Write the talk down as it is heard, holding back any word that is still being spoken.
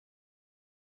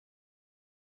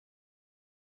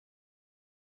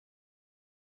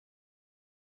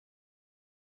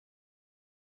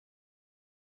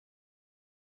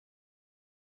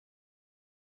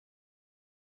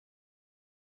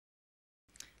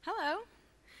Hello.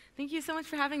 Thank you so much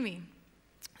for having me.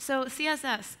 So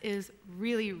CSS is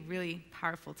really, really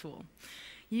powerful tool.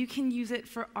 You can use it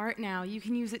for art now. You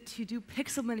can use it to do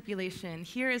pixel manipulation.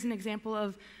 Here is an example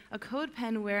of a code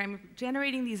pen where I'm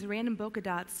generating these random bokeh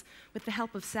dots with the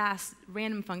help of Sass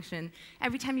random function.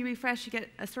 Every time you refresh, you get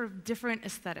a sort of different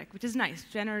aesthetic, which is nice,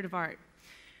 generative art.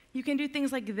 You can do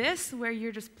things like this, where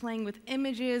you're just playing with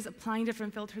images, applying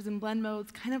different filters and blend modes,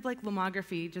 kind of like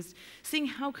lomography, just seeing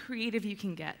how creative you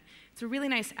can get. It's a really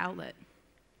nice outlet.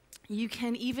 You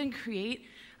can even create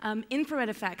infrared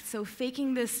effects, so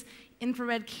faking this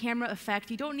infrared camera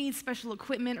effect. You don't need special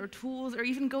equipment or tools or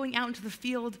even going out into the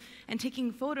field and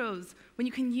taking photos when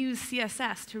you can use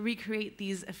CSS to recreate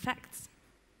these effects.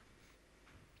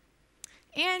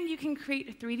 And you can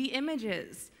create 3D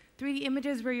images. 3D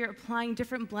images where you're applying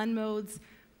different blend modes,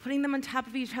 putting them on top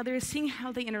of each other, seeing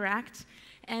how they interact,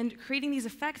 and creating these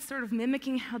effects, sort of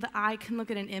mimicking how the eye can look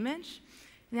at an image.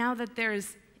 Now that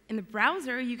there's in the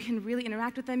browser, you can really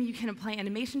interact with them. You can apply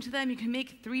animation to them. You can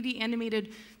make 3D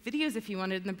animated videos if you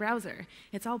wanted in the browser.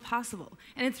 It's all possible,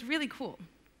 and it's really cool.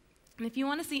 And if you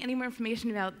want to see any more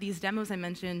information about these demos I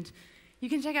mentioned, you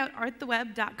can check out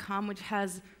arttheweb.com, which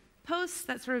has posts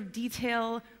that sort of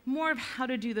detail more of how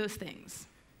to do those things.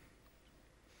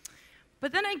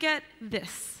 But then I get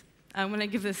this when I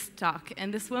give this talk,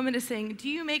 and this woman is saying, "Do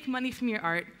you make money from your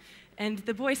art?" And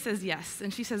the boy says yes,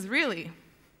 and she says, "Really?"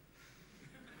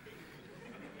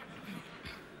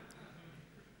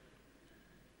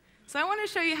 So I want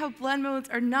to show you how blend modes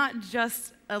are not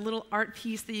just a little art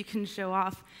piece that you can show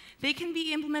off. They can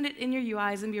be implemented in your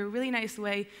UIs and be a really nice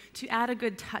way to add a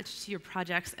good touch to your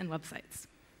projects and websites.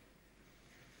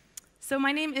 So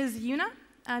my name is Yuna.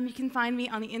 You can find me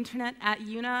on the internet at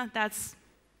Yuna. That's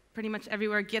pretty much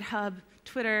everywhere, GitHub,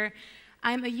 Twitter.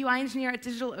 I'm a UI engineer at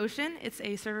DigitalOcean. It's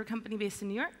a server company based in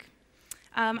New York.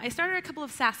 I started a couple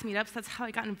of Sass meetups. That's how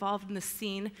I got involved in the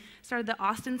scene. Started the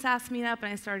Austin Sass meetup,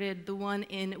 and I started the one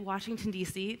in Washington,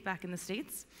 D.C., back in the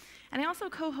States. And I also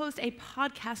co-host a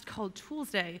podcast called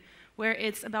Tools Day, where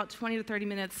it's about 20 to 30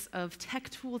 minutes of tech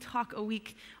tool talk a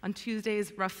week on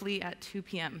Tuesdays, roughly at 2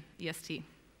 p.m. EST.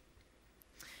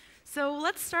 So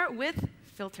let's start with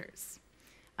filters.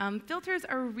 Filters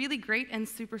are really great and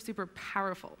super, super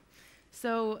powerful.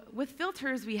 So with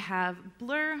filters, we have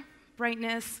blur,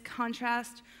 brightness,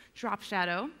 contrast, drop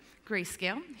shadow,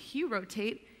 grayscale, hue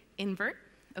rotate, invert,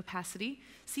 opacity,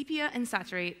 sepia, and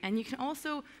saturate. And you can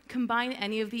also combine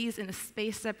any of these in a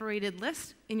space-separated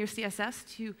list in your CSS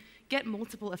to get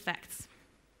multiple effects.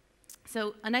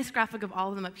 So a nice graphic of all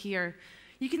of them up here.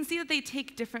 You can see that they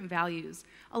take different values.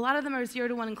 A lot of them are 0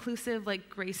 to 1 inclusive, like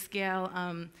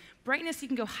grayscale. Brightness, you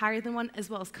can go higher than 1, as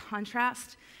well as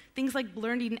contrast. Things like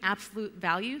blur need an absolute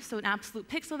value, so an absolute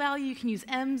pixel value. You can use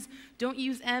ems. Don't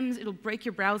use ems. It'll break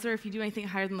your browser if you do anything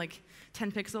higher than like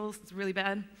 10 pixels. It's really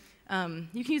bad.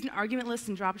 You can use an argument list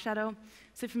and drop shadow.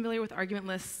 So if you're familiar with argument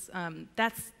lists,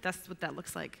 that's what that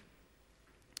looks like.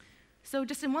 So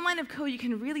just in one line of code, you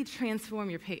can really transform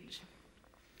your page.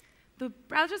 The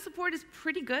browser support is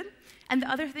pretty good. And the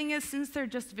other thing is, since they're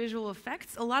just visual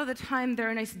effects, a lot of the time they're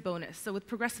a nice bonus. So with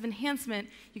progressive enhancement,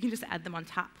 you can just add them on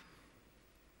top.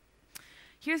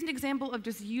 Here's an example of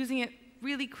just using it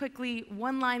really quickly,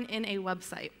 one line in a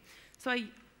website. So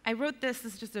I wrote this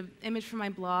is just an image from my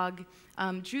blog,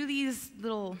 drew these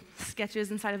little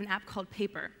sketches inside of an app called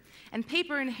Paper. And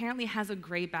Paper inherently has a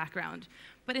gray background.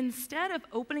 But instead of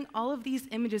opening all of these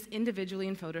images individually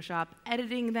in Photoshop,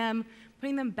 editing them,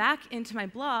 putting them back into my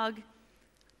blog,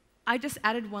 I just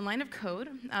added one line of code.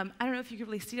 I don't know if you can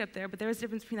really see it up there, but there's a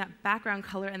difference between that background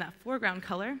color and that foreground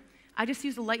color. I just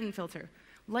used a lighten filter.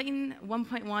 Lighten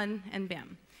 1.1, and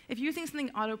bam. If you're using something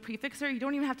auto-prefixer, you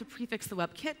don't even have to prefix the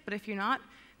WebKit, but if you're not,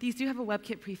 these do have a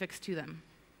WebKit prefix to them.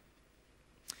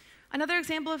 Another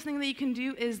example of something that you can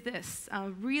do is this,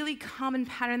 a really common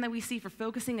pattern that we see for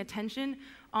focusing attention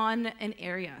on an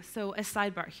area. So a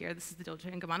sidebar here. This is the Dolce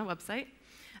 & Gabbana website.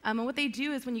 And what they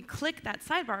do is when you click that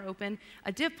sidebar open,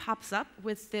 a div pops up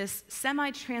with this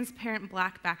semi-transparent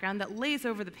black background that lays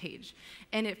over the page,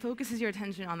 and it focuses your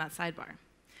attention on that sidebar.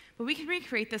 But we can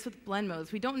recreate this with blend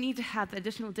modes. We don't need to have the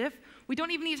additional diff. We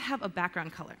don't even need to have a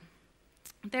background color.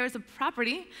 There is a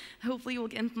property, hopefully will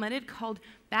get implemented, called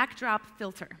backdrop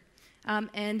filter.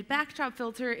 And backdrop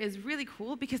filter is really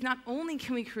cool because not only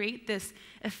can we create this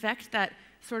effect that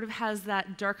sort of has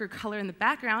that darker color in the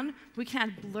background, we can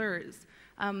add blurs.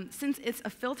 Since it's a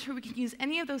filter, we can use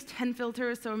any of those 10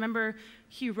 filters. So remember,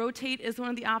 hue rotate is one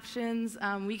of the options.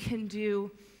 We can do,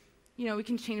 we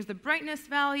can change the brightness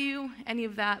value, any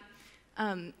of that,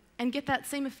 and get that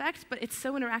same effect, but it's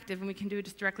so interactive, and we can do it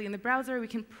just directly in the browser. We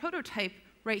can prototype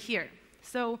right here.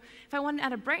 So if I want to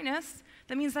add a brightness,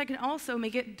 that means I can also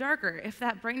make it darker if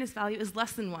that brightness value is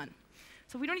less than 1.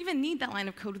 So we don't even need that line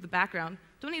of code with the background.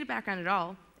 Don't need a background at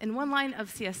all. In one line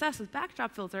of CSS with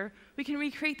backdrop filter, we can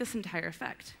recreate this entire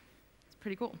effect. It's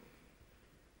pretty cool.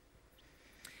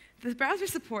 The browser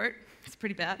support is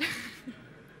pretty bad.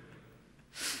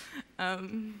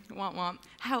 Womp womp.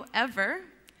 However,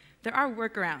 there are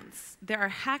workarounds. There are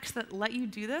hacks that let you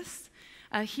do this.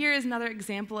 Here is another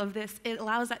example of this. It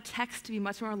allows that text to be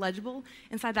much more legible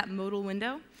inside that modal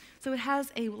window. So it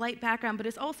has a light background, but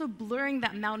it's also blurring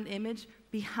that mountain image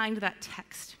behind that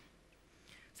text.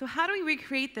 So how do we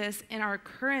recreate this in our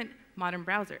current modern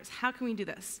browsers? How can we do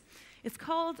this? It's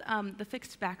called the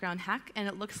fixed background hack, and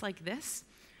it looks like this.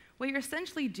 What you're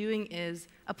essentially doing is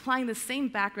applying the same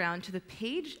background to the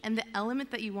page and the element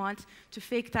that you want to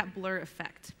fake that blur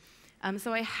effect.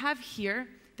 So I have here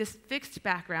this fixed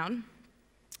background,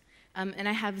 and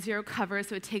I have 0 cover,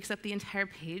 so it takes up the entire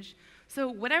page. So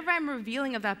whatever I'm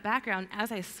revealing of that background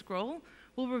as I scroll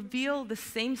will reveal the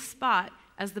same spot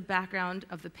as the background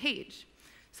of the page.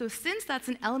 So since that's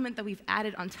an element that we've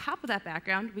added on top of that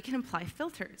background, we can apply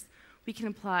filters. We can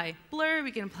apply blur,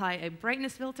 we can apply a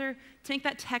brightness filter to make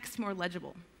that text more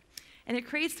legible. And it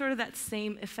creates sort of that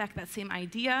same effect, that same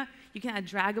idea. You can add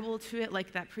draggable to it,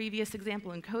 like that previous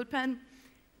example in CodePen,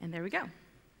 and there we go.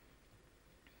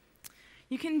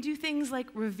 You can do things like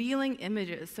revealing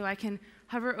images. So I can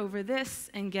hover over this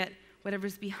and get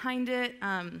whatever's behind it.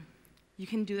 You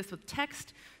can do this with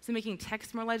text, so making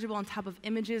text more legible on top of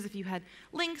images if you had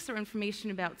links or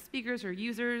information about speakers or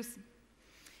users.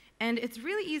 And it's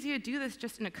really easy to do this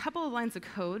just in a couple of lines of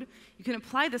code. You can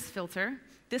apply this filter.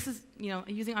 This is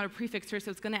using auto prefixer, so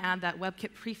it's going to add that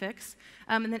WebKit prefix,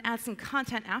 and then add some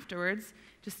content afterwards.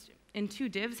 Just in 2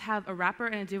 divs, have a wrapper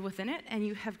and a div within it, and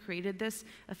you have created this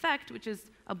effect, which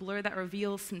is a blur that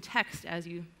reveals some text as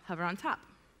you hover on top.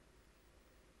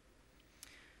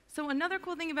 So another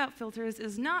cool thing about filters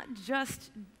is not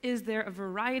just is there a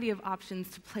variety of options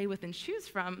to play with and choose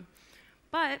from,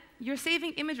 but you're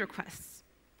saving image requests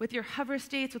with your hover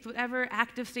states, with whatever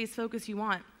active states focus you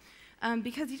want.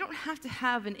 Because you don't have to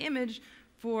have an image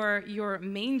for your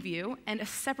main view and a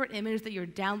separate image that you're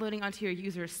downloading onto your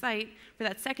user's site for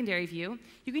that secondary view.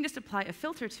 You can just apply a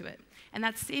filter to it. And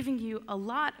that's saving you a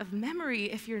lot of memory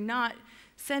if you're not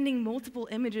sending multiple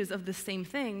images of the same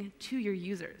thing to your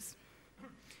users.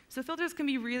 So filters can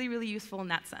be really, really useful in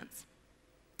that sense.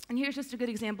 And here's just a good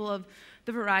example of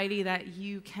the variety that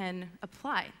you can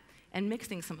apply and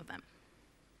mixing some of them.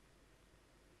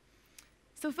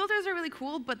 So filters are really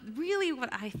cool, but really what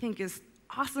I think is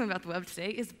awesome about the web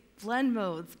today is blend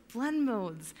modes. Blend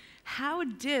modes, how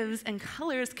divs and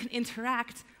colors can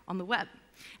interact on the web.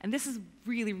 And this is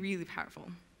really, really powerful.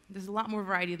 There's a lot more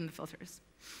variety than the filters.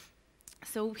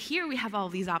 So here we have all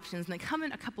of these options, and they come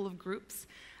in a couple of groups.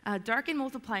 Darken,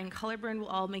 multiply, and color burn will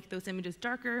all make those images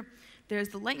darker. There's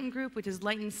the lighten group, which is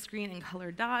lighten, screen, and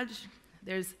color dodge.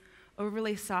 There's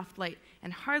overlay, soft light,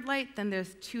 and hard light. Then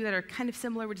there's 2 that are kind of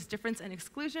similar, which is difference and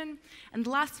exclusion. And the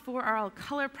last 4 are all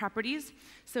color properties,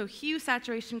 so hue,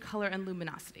 saturation, color, and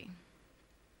luminosity.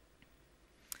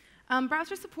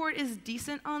 Browser support is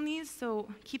decent on these, so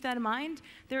keep that in mind.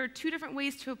 There are 2 different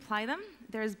ways to apply them.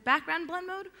 There's background blend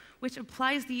mode, which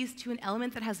applies these to an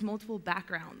element that has multiple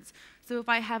backgrounds. So if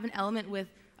I have an element with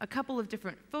a couple of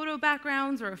different photo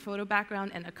backgrounds or a photo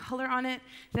background and a color on it,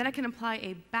 then I can apply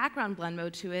a background blend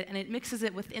mode to it, and it mixes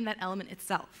it within that element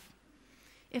itself.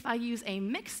 If I use a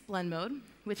mixed blend mode,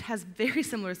 which has very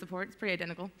similar support, it's pretty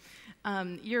identical,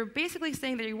 you're basically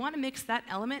saying that you want to mix that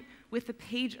element with the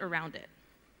page around it.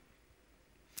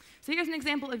 So here's an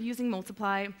example of using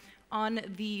multiply. On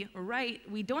the right,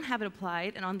 we don't have it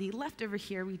applied, and on the left over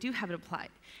here, we do have it applied.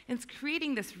 And it's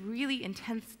creating this really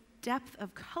intense depth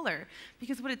of color,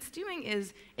 because what it's doing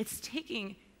is it's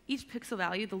taking each pixel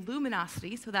value, the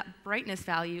luminosity, so that brightness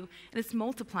value, and it's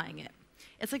multiplying it.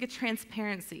 It's like a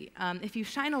transparency. If you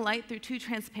shine a light through 2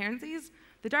 transparencies,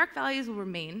 the dark values will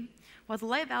remain, while the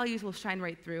light values will shine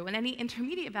right through, and any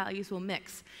intermediate values will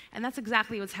mix. And that's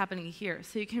exactly what's happening here.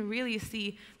 So you can really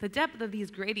see the depth of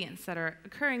these gradients that are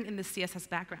occurring in the CSS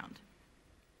background.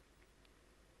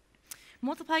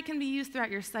 Multiply can be used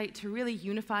throughout your site to really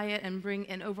unify it and bring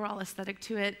an overall aesthetic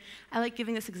to it. I like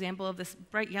giving this example of this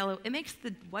bright yellow. It makes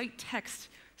the white text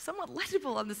somewhat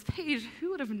legible on this page.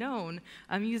 Who would have known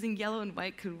using yellow and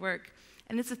white could work?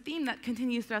 And it's a theme that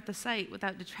continues throughout the site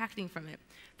without detracting from it.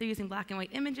 They're using black and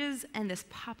white images and this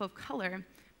pop of color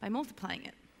by multiplying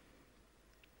it.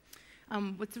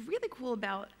 What's really cool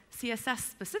about CSS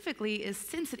specifically is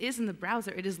since it is in the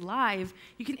browser, it is live,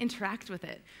 you can interact with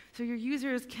it. So your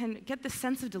users can get the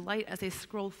sense of delight as they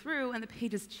scroll through and the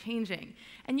page is changing.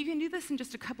 And you can do this in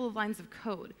just a couple of lines of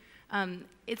code.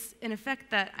 It's an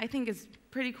effect that I think is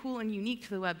pretty cool and unique to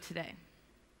the web today.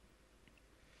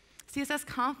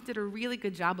 CSSConf did a really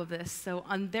good job of this. So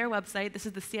on their website, this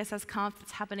is the CSSConf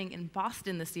that's happening in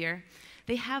Boston this year.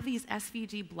 They have these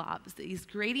SVG blobs, these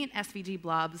gradient SVG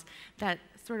blobs that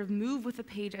sort of move with the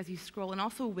page as you scroll and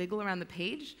also wiggle around the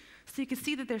page. So you can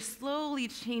see that they're slowly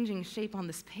changing shape on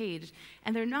this page,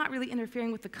 and they're not really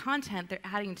interfering with the content, they're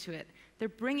adding to it. They're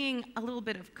bringing a little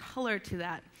bit of color to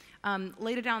that.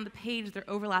 Later down the page, they're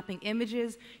overlapping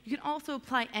images. You can also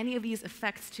apply any of these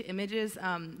effects to images,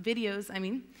 videos, I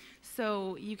mean.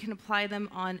 So you can apply them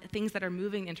on things that are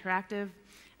moving, interactive.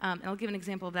 And I'll give an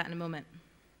example of that in a moment.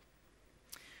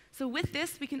 So with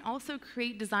this, we can also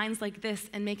create designs like this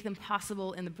and make them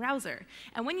possible in the browser.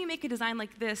 And when you make a design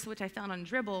like this, which I found on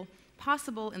Dribbble,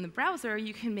 possible in the browser,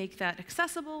 you can make that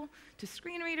accessible to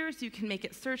screen readers. You can make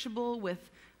it searchable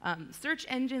with search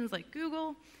engines like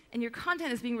Google. And your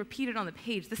content is being repeated on the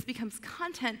page. This becomes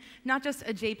content, not just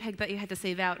a JPEG that you had to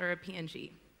save out or a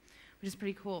PNG, which is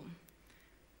pretty cool.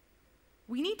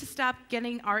 We need to stop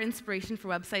getting our inspiration for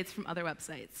websites from other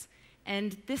websites.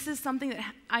 And this is something that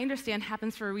I understand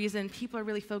happens for a reason. People are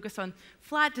really focused on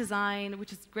flat design,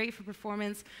 which is great for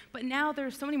performance. But now there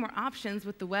are so many more options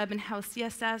with the web and how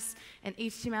CSS and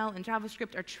HTML and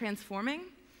JavaScript are transforming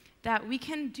that we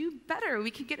can do better.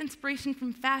 We can get inspiration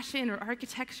from fashion or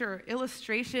architecture or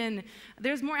illustration.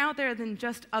 There's more out there than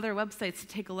just other websites to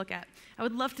take a look at. I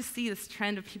would love to see this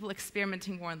trend of people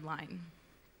experimenting more online.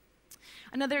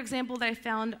 Another example that I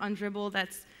found on Dribbble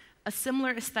that's a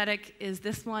similar aesthetic is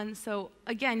this one. So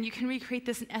again, you can recreate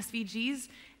this in SVGs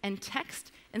and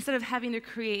text instead of having to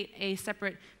create a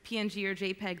separate PNG or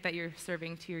JPEG that you're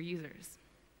serving to your users.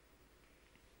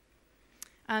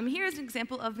 Here's an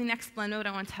example of the next blend mode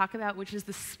I want to talk about, which is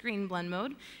the screen blend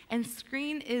mode. And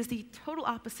screen is the total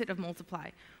opposite of multiply,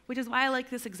 which is why I like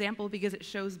this example, because it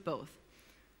shows both.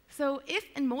 So if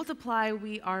in multiply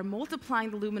we are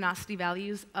multiplying the luminosity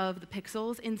values of the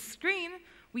pixels, in screen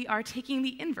we are taking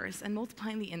the inverse and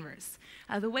multiplying the inverse.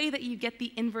 The way that you get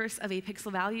the inverse of a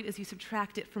pixel value is you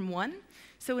subtract it from 1.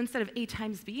 So instead of A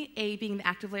times B, A being the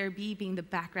active layer, B being the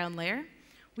background layer,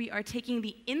 we are taking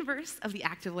the inverse of the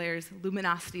active layer's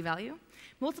luminosity value,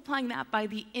 multiplying that by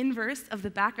the inverse of the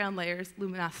background layer's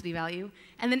luminosity value,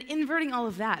 and then inverting all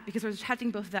of that because we're subtracting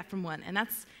both of that from 1. And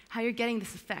that's how you're getting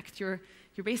this effect. You're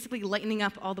basically lightening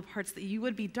up all the parts that you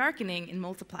would be darkening in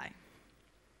multiply.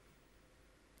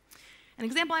 An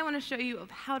example I want to show you of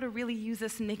how to really use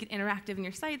this and make it interactive in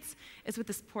your sites is with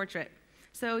this portrait.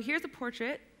 So here's a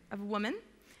portrait of a woman.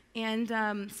 And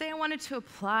say I wanted to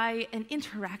apply an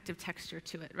interactive texture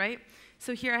to it, right?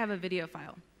 So here I have a video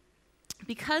file.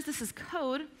 Because this is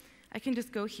code, I can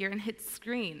just go here and hit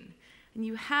screen. And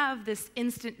you have this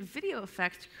instant video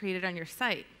effect created on your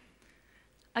site.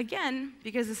 Again,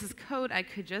 because this is code, I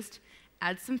could just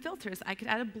add some filters. I could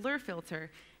add a blur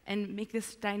filter and make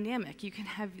this dynamic. You can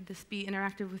have this be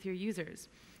interactive with your users.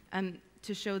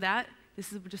 To show that,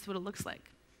 this is just what it looks like.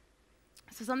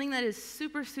 So something that is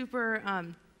super, super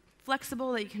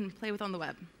flexible that you can play with on the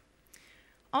web.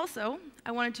 Also,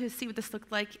 I wanted to see what this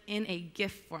looked like in a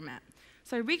GIF format.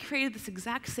 So I recreated this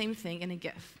exact same thing in a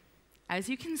GIF. As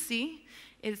you can see,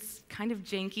 it's kind of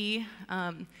janky.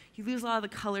 You lose a lot of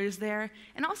the colors there.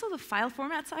 And also the file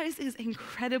format size is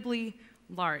incredibly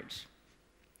large.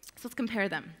 So let's compare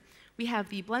them. We have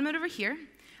the blend mode over here.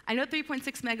 I know 3.6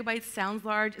 megabytes sounds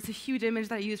large. It's a huge image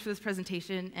that I used for this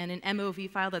presentation, and an MOV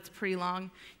file that's pretty long.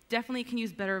 Definitely can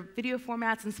use better video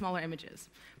formats and smaller images,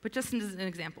 but just as an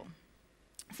example.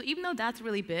 So even though that's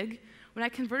really big, when I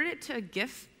converted it to a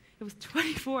GIF, it was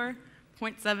 24.7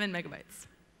 megabytes.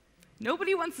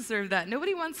 Nobody wants to serve that.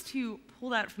 Nobody wants to pull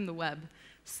that from the web.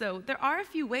 So there are a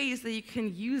few ways that you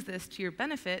can use this to your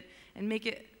benefit and make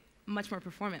it much more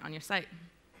performant on your site.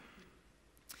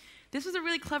 This was a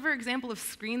really clever example of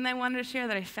screen that I wanted to share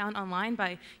that I found online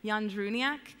by Jan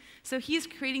Druniak. So he's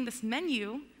creating this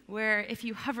menu where if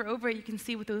you hover over it, you can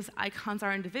see what those icons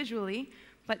are individually,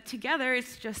 but together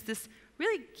it's just this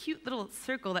really cute little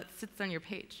circle that sits on your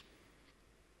page.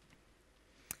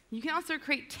 You can also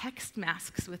create text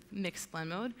masks with mixed blend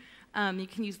mode. You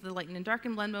can use the lighten and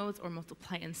darken blend modes or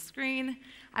multiply and screen.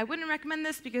 I wouldn't recommend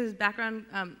this because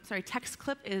text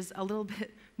clip is a little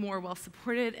bit more well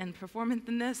supported and performant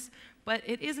than this, but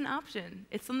it is an option.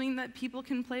 It's something that people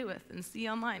can play with and see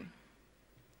online.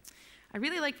 I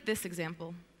really like this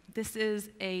example. This is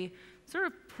a sort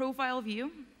of profile view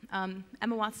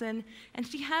Emma Watson, and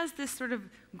she has this sort of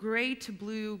gray to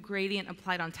blue gradient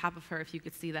applied on top of her, if you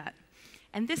could see that.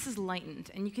 And this is lightened,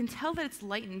 and you can tell that it's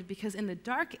lightened because in the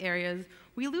dark areas,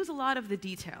 we lose a lot of the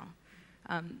detail.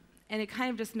 And it kind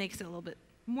of just makes it a little bit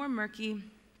more murky.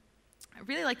 I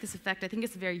really like this effect. I think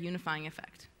it's a very unifying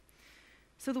effect.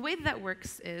 So the way that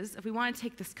works is, if we want to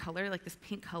take this color, like this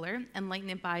pink color, and lighten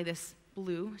it by this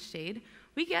blue shade,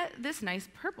 we get this nice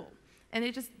purple. And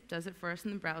it just does it for us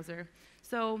in the browser.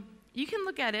 So you can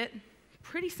look at it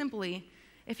pretty simply.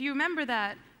 If you remember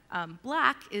that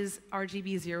black is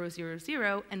RGB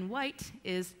 000, and white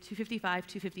is 255,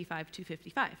 255,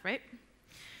 255, right?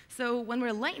 So when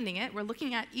we're lightening it, we're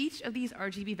looking at each of these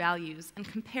RGB values and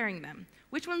comparing them.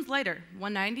 Which one's lighter,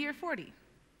 190 or 40?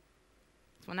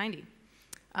 It's 190.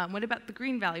 What about the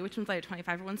green value? Which one's lighter,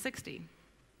 25 or 160?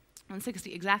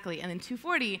 160, exactly, and then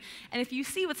 240. And if you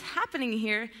see what's happening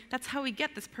here, that's how we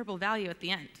get this purple value at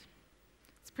the end.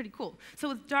 It's pretty cool. So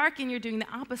with darken, you're doing the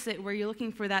opposite, where you're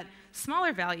looking for that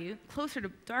smaller value, closer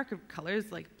to darker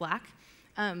colors like black,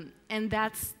 and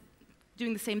that's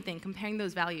doing the same thing, comparing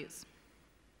those values.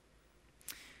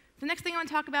 The next thing I want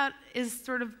to talk about is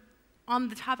sort of on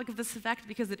the topic of this effect,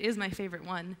 because it is my favorite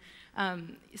one.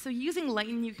 So using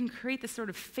lighten, you can create this sort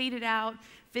of faded out,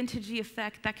 vintagey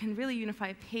effect that can really unify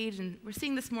a page, and we're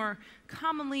seeing this more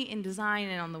commonly in design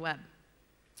and on the web.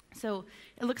 So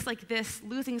it looks like this,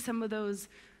 losing some of those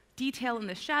detail in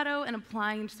the shadow and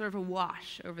applying sort of a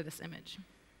wash over this image.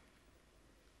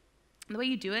 And the way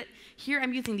you do it, here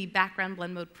I'm using the background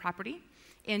blend mode property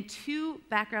and 2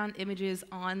 background images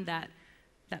on that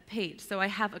page. So I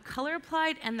have a color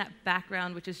applied and that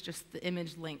background, which is just the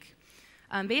image link.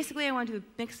 Basically, I want to do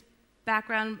a mixed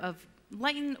background of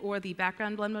lighten or the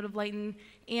background blend mode of lighten,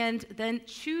 and then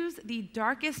choose the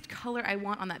darkest color I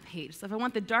want on that page. So if I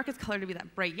want the darkest color to be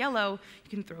that bright yellow, you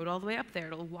can throw it all the way up there.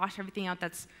 It'll wash everything out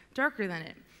that's darker than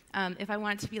it. If I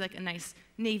want it to be like a nice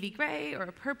navy gray or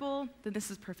a purple, then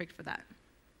this is perfect for that.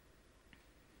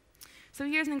 So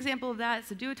here's an example of that.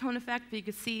 It's a duotone effect, but you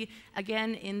can see,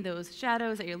 again, in those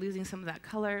shadows that you're losing some of that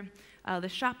color. The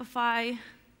Shopify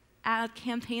ad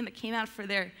campaign that came out for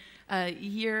their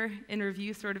year in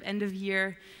review, sort of end of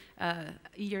year,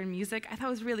 year in music, I thought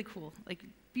was really cool. Like,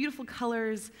 beautiful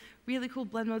colors, really cool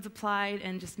blend modes applied,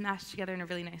 and just mashed together in a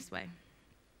really nice way.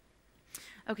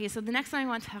 Okay, so the next one I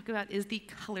want to talk about is the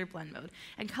color blend mode.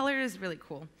 And color is really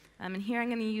cool. And here I'm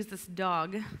going to use this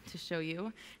dog to show you.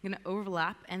 I'm going to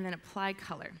overlap and then apply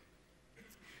color.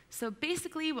 So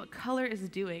basically what color is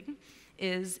doing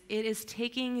is it is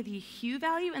taking the hue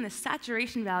value and the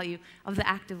saturation value of the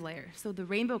active layer, so the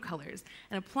rainbow colors,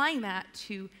 and applying that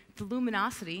to the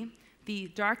luminosity, the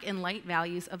dark and light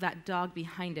values of that dog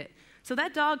behind it. So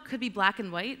that dog could be black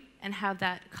and white and have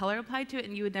that color applied to it,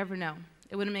 and you would never know.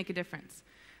 It wouldn't make a difference.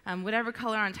 Whatever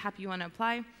color on top you want to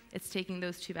apply, it's taking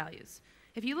those 2 values.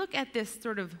 If you look at this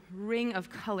sort of ring of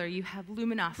color, you have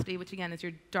luminosity, which again is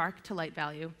your dark to light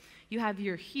value. You have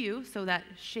your hue, so that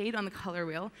shade on the color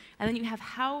wheel, and then you have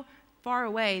how far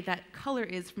away that color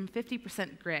is from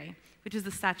 50% gray, which is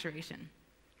the saturation.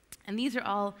 And these are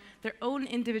all their own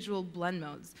individual blend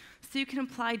modes. So you can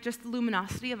apply just the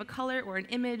luminosity of a color or an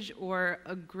image or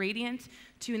a gradient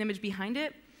to an image behind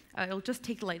it. It'll just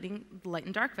take the light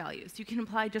and dark values. You can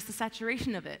apply just the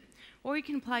saturation of it, or you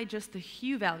can apply just the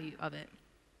hue value of it,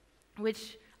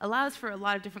 which allows for a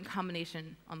lot of different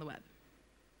combination on the web.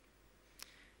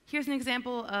 Here's an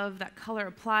example of that color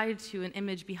applied to an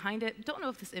image behind it. Don't know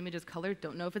if this image is colored,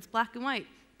 don't know if it's black and white.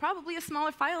 Probably a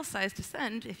smaller file size to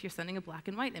send if you're sending a black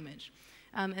and white image.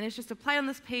 And it's just applied on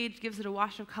this page, gives it a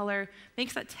wash of color,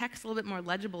 makes that text a little bit more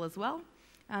legible as well,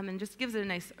 and just gives it a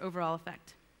nice overall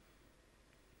effect.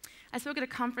 I spoke at a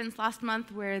conference last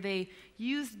month where they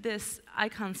used this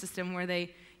icon system where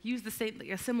they used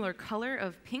a similar color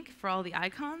of pink for all the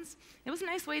icons. It was a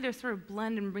nice way to sort of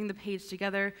blend and bring the page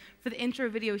together. For the intro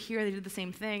video here, they did the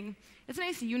same thing. It's a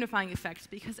nice unifying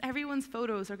effect because everyone's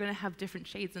photos are going to have different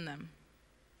shades in them.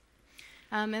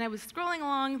 And I was scrolling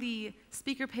along the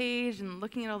speaker page and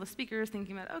looking at all the speakers,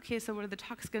 thinking about, okay, so what are the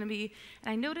talks going to be?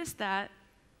 And I noticed that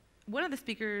one of the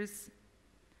speakers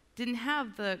didn't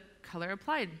have the color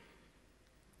applied.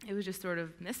 It was just sort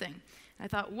of missing. And I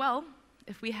thought, well,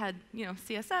 if we had,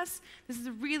 CSS, this is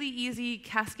a really easy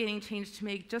cascading change to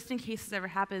make just in case this ever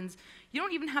happens. You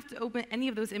don't even have to open any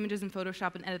of those images in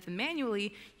Photoshop and edit them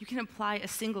manually. You can apply a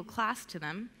single class to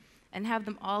them and have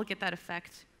them all get that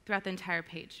effect throughout the entire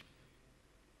page.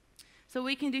 So what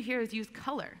we can do here is use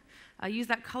color. Use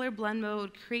that color blend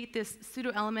mode, create this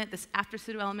pseudo element, this after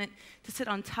pseudo element to sit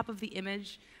on top of the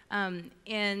image.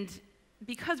 And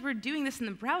because we're doing this in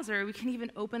the browser, we can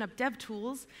even open up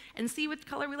DevTools and see which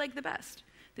color we like the best.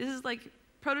 This is like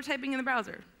prototyping in the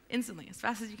browser, instantly, as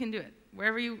fast as you can do it,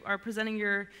 wherever you are presenting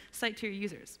your site to your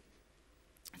users.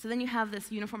 So then you have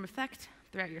this uniform effect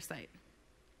throughout your site.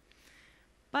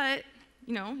 But,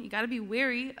 you got to be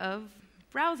wary of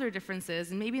browser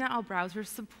differences, and maybe not all browsers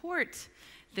support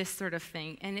this sort of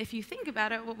thing. And if you think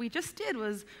about it, what we just did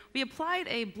was we applied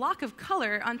a block of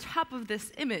color on top of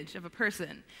this image of a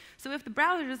person. So if the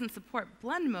browser doesn't support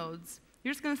blend modes,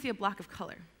 you're just going to see a block of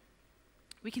color.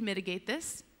 We can mitigate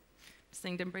this, just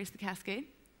saying to embrace the cascade.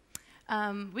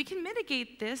 We can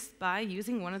mitigate this by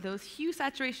using one of those hue,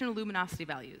 saturation, or luminosity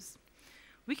values.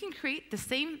 We can create the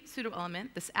same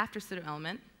pseudo-element, this after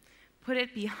pseudo-element, put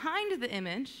it behind the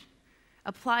image,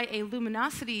 apply a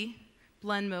luminosity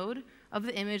blend mode of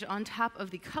the image on top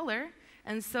of the color,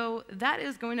 and so that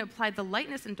is going to apply the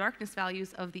lightness and darkness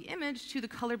values of the image to the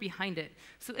color behind it.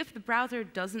 So if the browser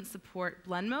doesn't support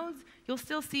blend modes, you'll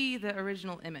still see the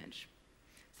original image.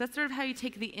 So that's sort of how you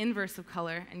take the inverse of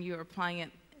color and you're applying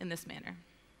it in this manner.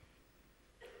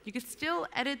 You can still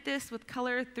edit this with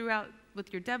color throughout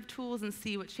with your dev tools and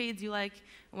see what shades you like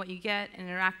and what you get and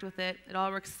interact with it. It all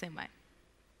works the same way.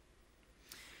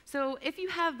 So if you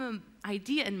have an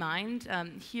idea in mind,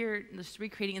 here, just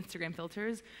recreating Instagram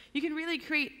filters, you can really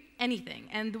create anything.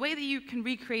 And the way that you can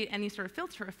recreate any sort of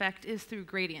filter effect is through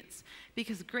gradients,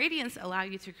 because gradients allow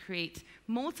you to create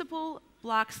multiple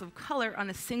blocks of color on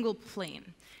a single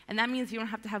plane. And that means you don't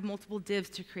have to have multiple divs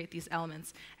to create these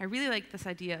elements. I really like this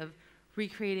idea of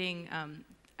recreating,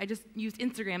 I just used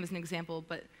Instagram as an example,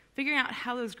 but figuring out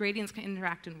how those gradients can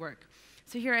interact and work.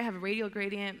 So here I have a radial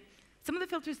gradient. Some of the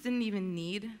filters didn't even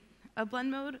need a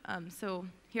blend mode. So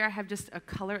here I have just a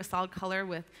color, a solid color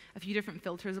with a few different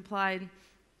filters applied.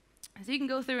 So you can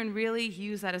go through and really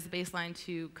use that as a baseline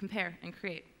to compare and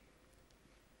create.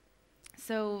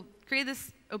 So create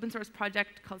this open source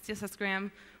project called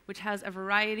CSSgram, which has a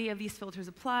variety of these filters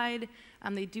applied.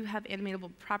 They do have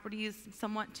animatable properties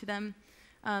somewhat to them.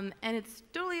 And it's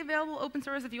totally available open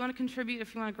source if you want to contribute,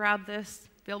 if you want to grab this,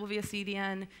 available via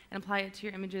CDN and apply it to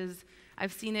your images.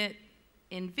 I've seen it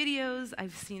in videos.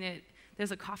 I've seen it,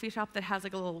 there's a coffee shop that has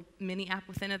like a little mini app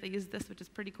within it that uses this, which is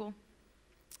pretty cool.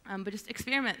 But just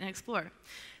experiment and explore.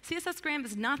 CSSgram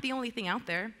is not the only thing out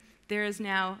there. There is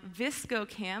now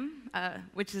ViscoCam,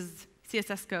 which is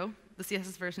CSSCo, the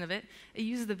CSS version of it. It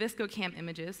uses the ViscoCam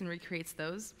images and recreates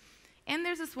those. And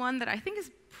there's this one that I think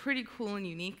is pretty cool and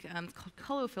unique. It's called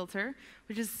Color Filter,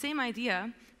 which is the same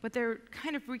idea, but they're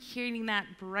kind of recreating that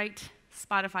bright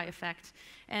Spotify effect.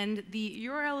 And the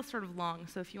URL is sort of long,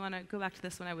 so if you want to go back to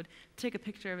this one, I would take a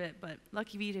picture of it, but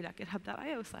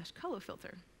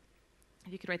luckyvj.github.io/colorfilter.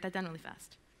 If you could write that down really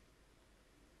fast.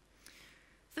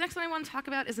 So the next one I want to talk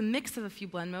about is a mix of a few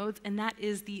blend modes, and that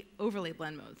is the overlay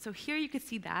blend mode. So here you can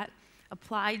see that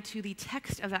applied to the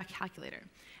text of that calculator.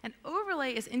 An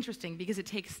overlay is interesting because it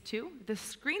takes two, the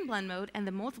screen blend mode and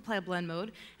the multiply blend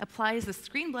mode, applies the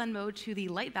screen blend mode to the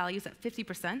light values at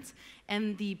 50%,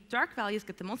 and the dark values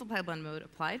get the multiply blend mode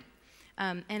applied.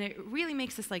 And it really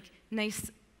makes this like nice,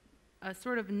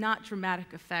 sort of not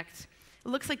dramatic effect. It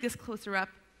looks like this closer up.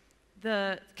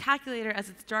 The calculator, as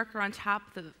it's darker on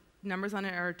top, the numbers on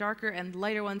it are darker, and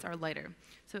lighter ones are lighter.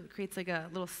 So it creates like a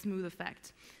little smooth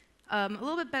effect. A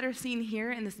little bit better seen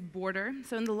here in this border.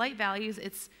 So in the light values,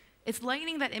 it's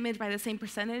lightening that image by the same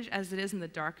percentage as it is in the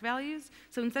dark values.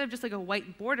 So instead of just like a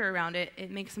white border around it, it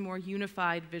makes a more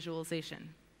unified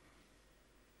visualization.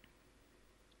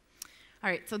 All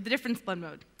right, so the difference blend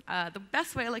mode. The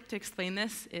best way I like to explain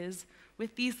this is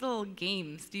with these little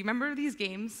games. Do you remember these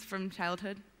games from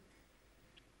childhood?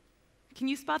 Can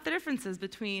you spot the differences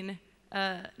between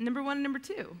number 1 and number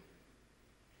 2?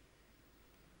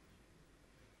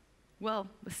 Well,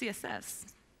 with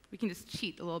CSS, we can just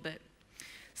cheat a little bit.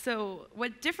 So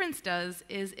what difference does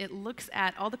is it looks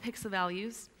at all the pixel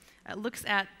values, it looks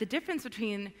at the difference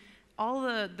between all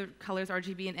the colors,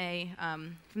 RGB and A,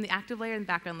 from the active layer and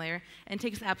background layer, and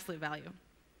takes the absolute value.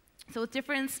 So with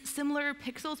difference, similar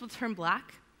pixels will turn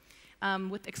black.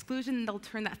 With exclusion, they'll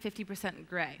turn that 50%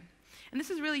 gray. And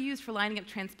this is really used for lining up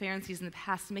transparencies in the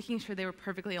past, making sure they were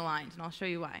perfectly aligned, and I'll show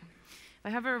you why. If I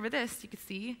hover over this, you can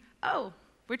see, oh,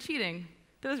 we're cheating.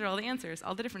 Those are all the answers,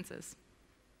 all the differences.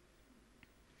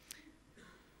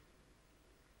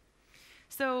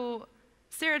 So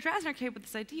Sarah Drasner came up with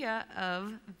this idea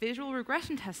of visual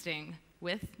regression testing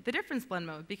with the difference blend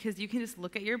mode, because you can just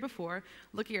look at your before,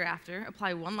 look at your after,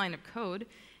 apply one line of code,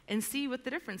 and see what the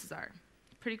differences are.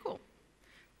 Pretty cool.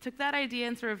 Took that idea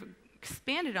and sort of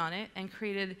expanded on it and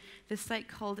created this site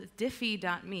called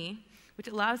diffie.me, which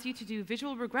allows you to do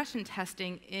visual regression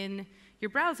testing in your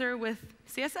browser with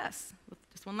CSS, with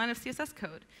just one line of CSS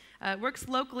code. It works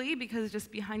locally because it's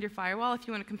just behind your firewall if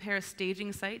you want to compare a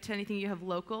staging site to anything you have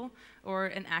local or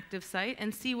an active site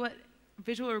and see what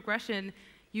visual regression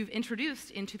you've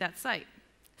introduced into that site.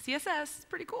 CSS is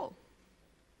pretty cool.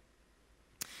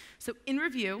 So in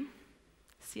review,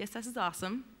 CSS is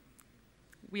awesome.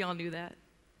 We all knew that.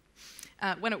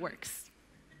 When it works.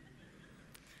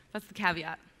 That's the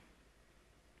caveat.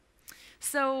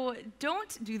 So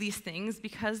don't do these things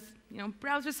because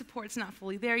browser support's not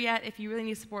fully there yet. If you really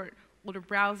need to support older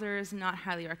browsers, not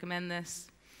highly recommend this.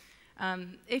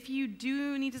 If you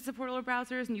do need to support older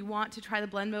browsers and you want to try the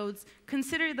blend modes,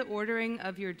 consider the ordering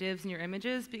of your divs and your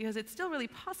images because it's still really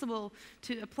possible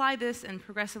to apply this and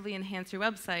progressively enhance your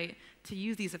website to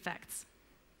use these effects.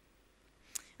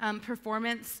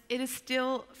 Performance, it is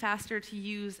still faster to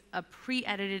use a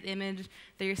pre-edited image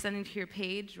that you're sending to your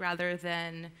page rather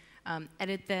than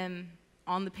edit them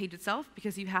on the page itself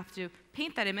because you have to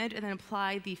paint that image and then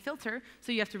apply the filter,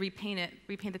 so you have to repaint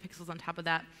the pixels on top of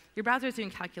that. Your browser is doing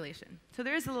calculation. So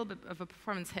there is a little bit of a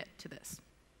performance hit to this.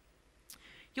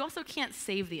 You also can't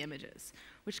save the images,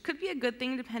 which could be a good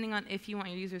thing depending on if you want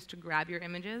your users to grab your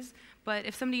images. But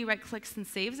if somebody right-clicks and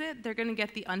saves it, they're going to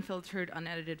get the unfiltered,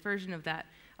 unedited version of that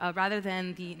rather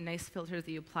than the nice filters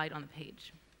that you applied on the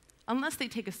page. Unless they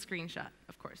take a screenshot,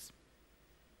 of course.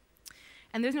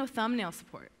 And there's no thumbnail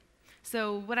support.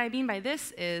 So what I mean by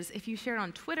this is if you share it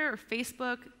on Twitter or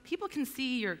Facebook, people can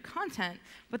see your content,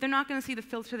 but they're not going to see the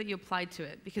filter that you applied to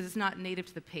it because it's not native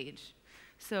to the page.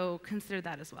 So consider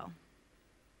that as well.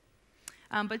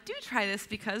 But do try this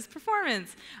because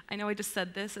performance. I know I just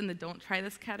said this in the don't try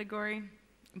this category,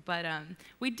 but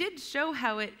we did show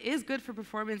how it is good for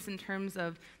performance in terms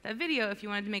of that video if you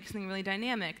wanted to make something really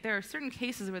dynamic. There are certain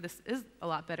cases where this is a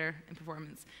lot better in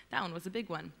performance. That one was a big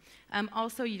one.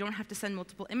 Also, you don't have to send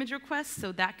multiple image requests,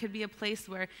 so that could be a place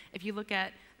where if you look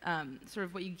at sort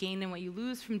of what you gain and what you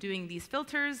lose from doing these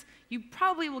filters, you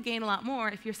probably will gain a lot more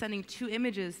if you're sending 2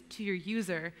 images to your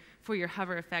user for your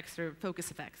hover effects or focus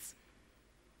effects.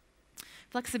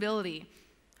 Flexibility.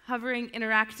 Hovering,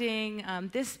 interacting,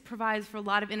 this provides for a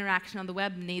lot of interaction on the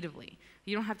web natively.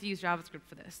 You don't have to use JavaScript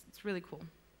for this. It's really cool.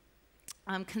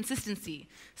 Consistency,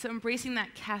 so embracing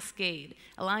that cascade,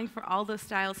 allowing for all those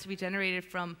styles to be generated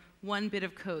from one bit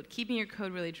of code, keeping your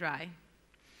code really dry.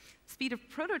 Speed of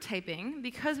prototyping,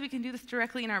 because we can do this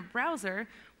directly in our browser,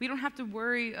 we don't have to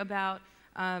worry about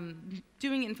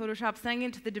doing it in Photoshop, sending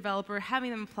it to the developer,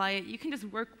 having them apply it. You can just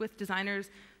work with designers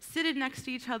seated next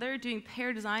to each other, doing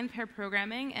pair design, pair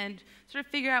programming, and sort of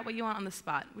figure out what you want on the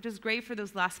spot, which is great for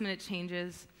those last-minute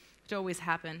changes, which always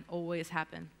happen, always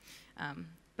happen.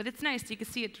 But it's nice. You can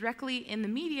see it directly in the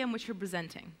medium which you're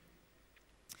presenting.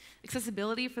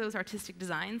 Accessibility for those artistic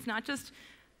designs, not just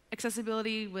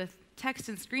accessibility with text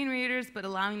and screen readers, but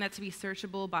allowing that to be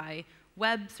searchable by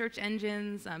web search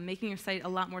engines, making your site a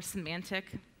lot more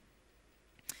semantic.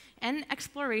 And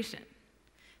exploration.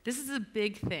 This is a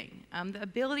big thing. The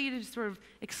ability to sort of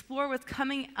explore what's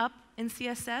coming up in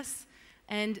CSS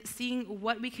and seeing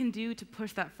what we can do to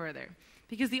push that further.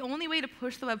 Because the only way to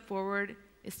push the web forward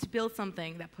is to build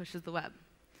something that pushes the web.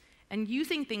 And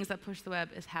using things that push the web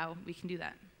is how we can do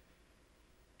that.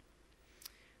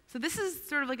 So this is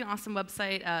sort of like an awesome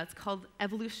website. It's called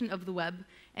Evolution of the Web.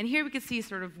 And here we can see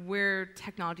sort of where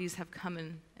technologies have come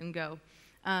and go.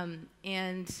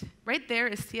 And right there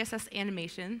is CSS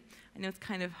animation. I know it's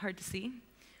kind of hard to see,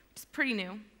 which is pretty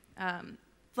new.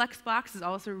 Flexbox is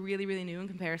also really, really new in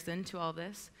comparison to all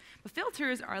this. But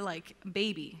filters are like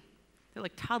baby. They're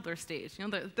like toddler stage.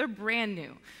 They're brand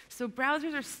new. So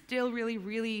browsers are still really,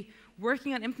 really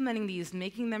working on implementing these,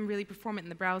 making them really performant in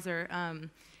the browser.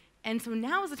 And so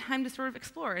now is the time to sort of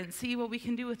explore and see what we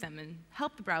can do with them and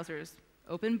help the browsers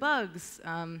open bugs.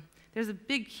 There's a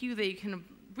big queue that you can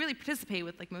really participate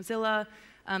with, like Mozilla,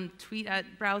 tweet at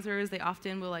browsers. They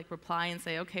often will reply and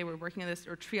say, OK, we're working on this,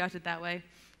 or triage it that way.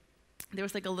 There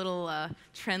was a little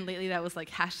trend lately that was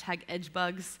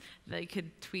 #edgebugs that you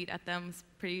could tweet at them. It's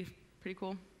pretty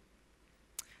cool.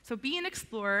 So be an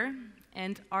explorer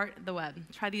and art the web.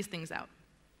 Try these things out.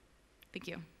 Thank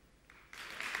you.